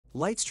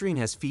LightStream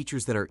has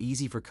features that are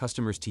easy for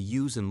customers to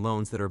use and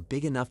loans that are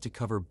big enough to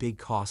cover big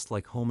costs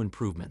like home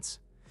improvements.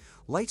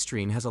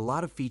 LightStream has a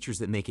lot of features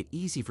that make it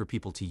easy for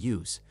people to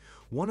use.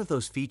 One of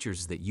those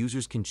features is that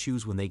users can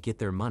choose when they get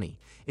their money.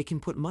 It can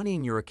put money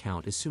in your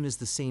account as soon as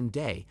the same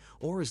day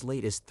or as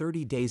late as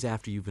 30 days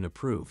after you've been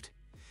approved.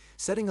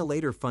 Setting a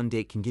later fund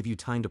date can give you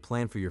time to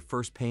plan for your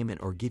first payment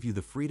or give you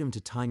the freedom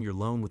to time your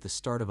loan with the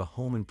start of a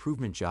home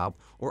improvement job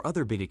or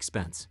other big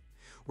expense.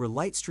 Where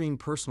LightStream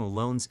personal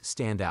loans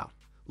stand out.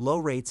 Low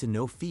rates and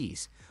no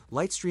fees.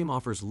 LightStream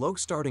offers low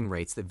starting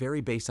rates that vary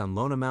based on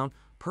loan amount,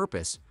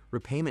 purpose,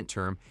 repayment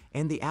term,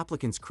 and the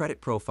applicant's credit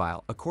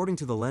profile according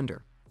to the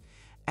lender.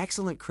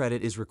 Excellent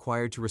credit is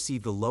required to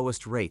receive the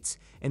lowest rates,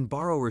 and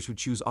borrowers who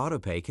choose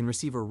autopay can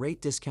receive a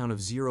rate discount of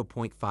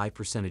 0.5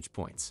 percentage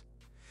points.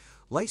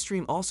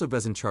 LightStream also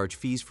doesn't charge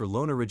fees for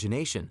loan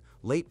origination,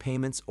 late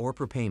payments, or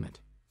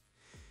prepayment.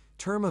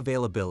 Term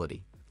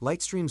availability.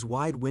 LightStream's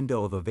wide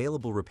window of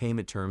available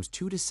repayment terms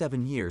 2 to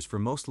 7 years for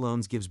most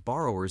loans gives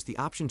borrowers the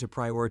option to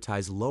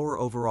prioritize lower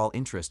overall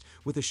interest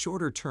with a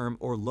shorter term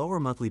or lower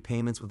monthly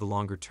payments with a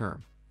longer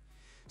term.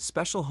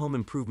 Special home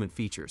improvement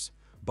features.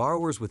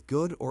 Borrowers with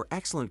good or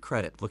excellent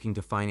credit looking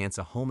to finance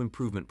a home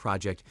improvement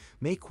project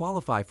may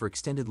qualify for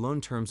extended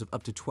loan terms of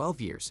up to 12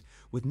 years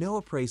with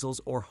no appraisals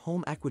or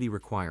home equity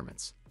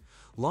requirements.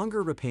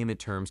 Longer repayment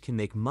terms can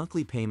make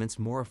monthly payments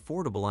more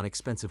affordable on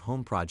expensive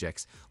home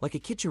projects like a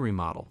kitchen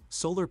remodel,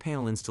 solar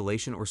panel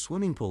installation, or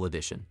swimming pool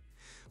addition.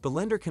 The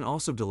lender can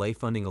also delay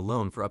funding a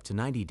loan for up to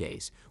 90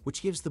 days,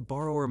 which gives the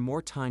borrower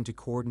more time to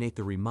coordinate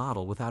the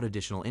remodel without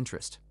additional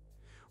interest.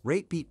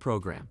 Rate beat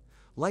program.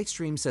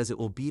 LightStream says it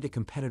will beat a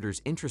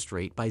competitor's interest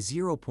rate by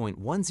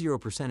 0.10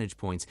 percentage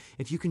points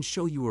if you can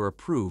show you are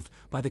approved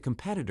by the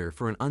competitor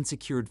for an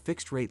unsecured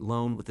fixed-rate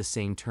loan with the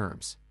same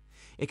terms.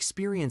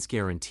 Experience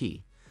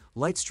guarantee.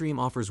 LightStream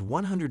offers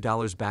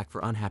 $100 back for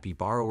unhappy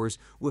borrowers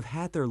who have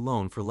had their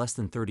loan for less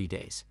than 30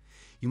 days.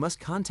 You must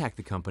contact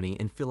the company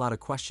and fill out a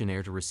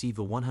questionnaire to receive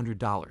the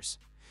 $100.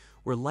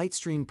 Where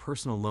LightStream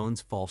personal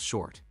loans fall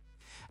short.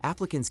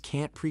 Applicants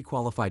can't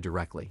pre-qualify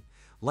directly.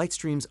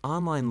 LightStream's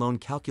online loan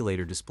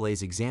calculator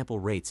displays example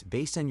rates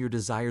based on your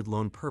desired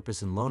loan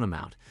purpose and loan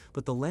amount,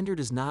 but the lender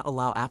does not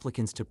allow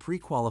applicants to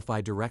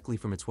pre-qualify directly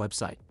from its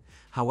website.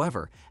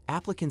 However,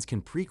 applicants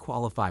can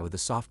pre-qualify with a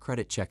soft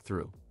credit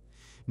check-through.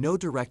 No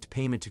direct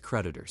payment to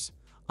creditors.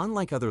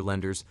 Unlike other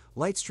lenders,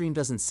 LightStream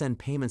doesn't send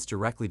payments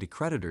directly to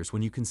creditors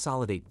when you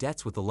consolidate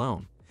debts with a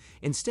loan.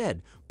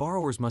 Instead,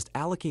 borrowers must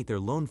allocate their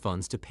loan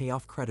funds to pay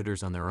off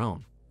creditors on their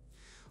own.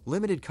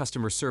 Limited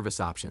customer service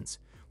options.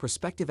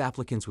 Prospective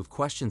applicants with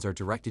questions are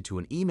directed to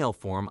an email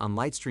form on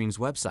LightStream's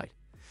website.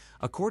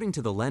 According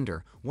to the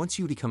lender, once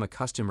you become a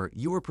customer,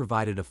 you are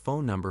provided a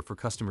phone number for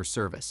customer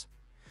service.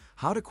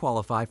 How to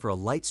qualify for a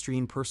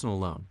LightStream personal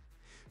loan.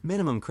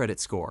 Minimum credit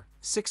score,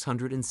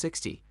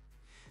 660.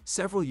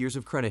 Several years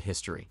of credit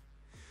history.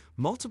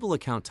 Multiple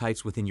account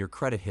types within your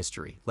credit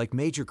history, like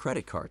major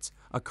credit cards,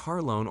 a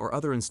car loan or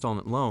other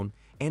installment loan,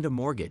 and a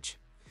mortgage.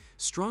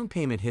 Strong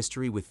payment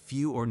history with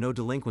few or no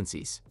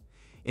delinquencies.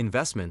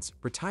 Investments,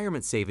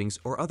 retirement savings,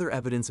 or other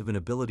evidence of an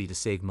ability to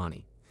save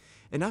money.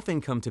 Enough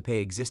income to pay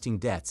existing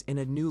debts in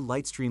a new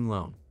LightStream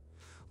loan.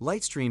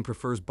 LightStream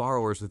prefers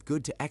borrowers with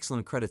good to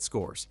excellent credit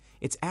scores.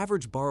 Its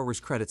average borrower's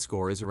credit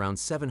score is around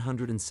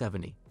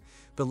 770.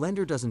 The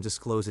lender doesn't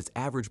disclose its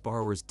average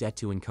borrower's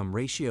debt-to-income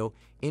ratio,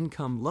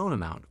 income, loan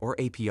amount, or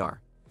APR.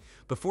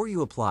 Before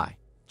you apply,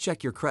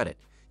 check your credit.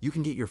 You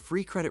can get your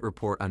free credit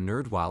report on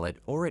NerdWallet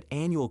or at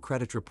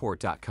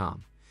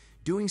annualcreditreport.com.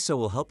 Doing so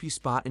will help you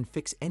spot and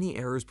fix any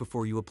errors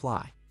before you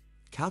apply.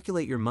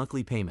 Calculate your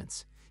monthly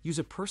payments. Use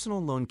a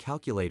personal loan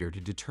calculator to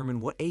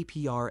determine what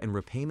APR and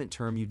repayment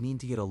term you'd need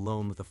to get a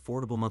loan with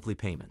affordable monthly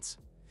payments.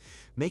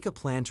 Make a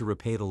plan to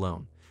repay the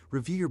loan.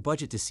 Review your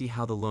budget to see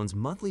how the loan's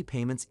monthly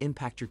payments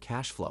impact your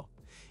cash flow.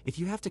 If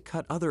you have to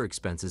cut other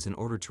expenses in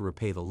order to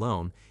repay the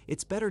loan,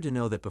 it's better to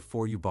know that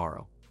before you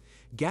borrow.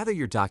 Gather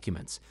your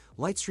documents.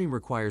 LightStream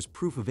requires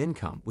proof of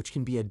income, which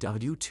can be a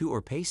W-2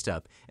 or pay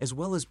stub, as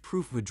well as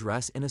proof of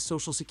address and a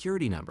social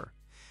security number.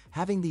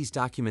 Having these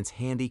documents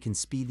handy can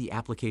speed the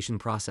application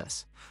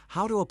process.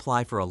 How to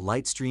apply for a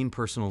LightStream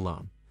personal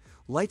loan.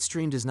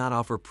 LightStream does not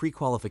offer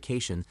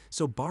pre-qualification,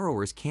 so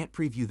borrowers can't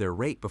preview their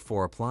rate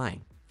before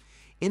applying.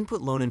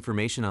 Input loan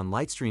information on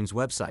LightStream's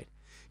website.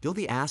 You'll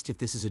be asked if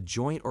this is a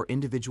joint or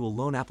individual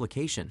loan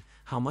application,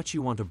 how much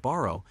you want to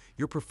borrow,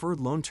 your preferred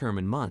loan term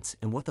in months,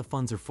 and what the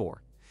funds are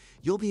for.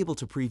 You'll be able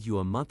to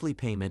preview a monthly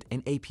payment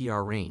and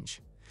APR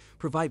range.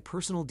 Provide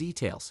personal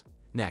details.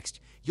 Next,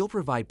 you'll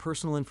provide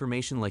personal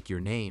information like your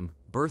name,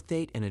 birth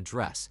date, and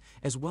address,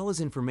 as well as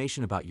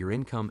information about your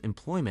income,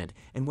 employment,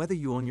 and whether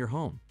you own your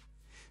home.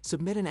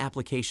 Submit an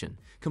application.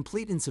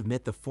 Complete and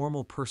submit the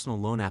formal personal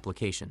loan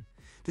application.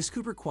 This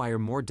could require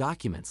more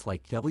documents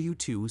like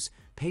W-2s,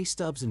 pay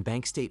stubs, and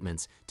bank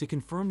statements to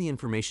confirm the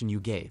information you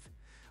gave.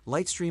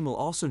 LightStream will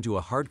also do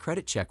a hard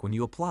credit check when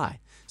you apply,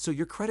 so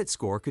your credit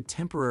score could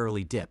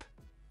temporarily dip.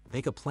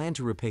 Make a plan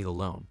to repay the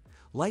loan.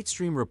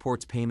 LightStream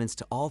reports payments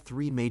to all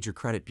 3 major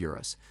credit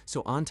bureaus,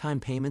 so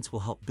on-time payments will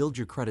help build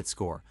your credit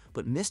score,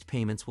 but missed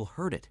payments will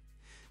hurt it.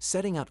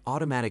 Setting out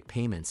automatic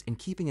payments and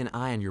keeping an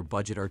eye on your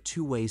budget are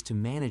 2 ways to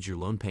manage your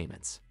loan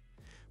payments.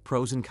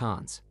 Pros and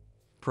cons.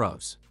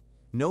 Pros.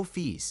 No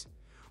fees.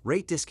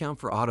 Rate discount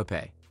for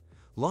autopay.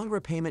 Long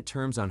repayment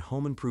terms on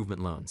home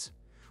improvement loans.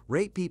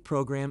 Rate beat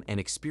program and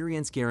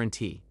experience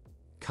guarantee.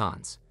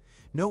 Cons.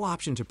 No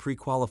option to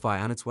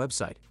pre-qualify on its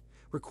website.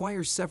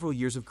 Requires several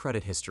years of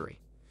credit history.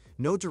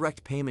 No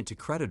direct payment to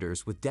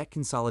creditors with debt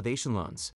consolidation loans.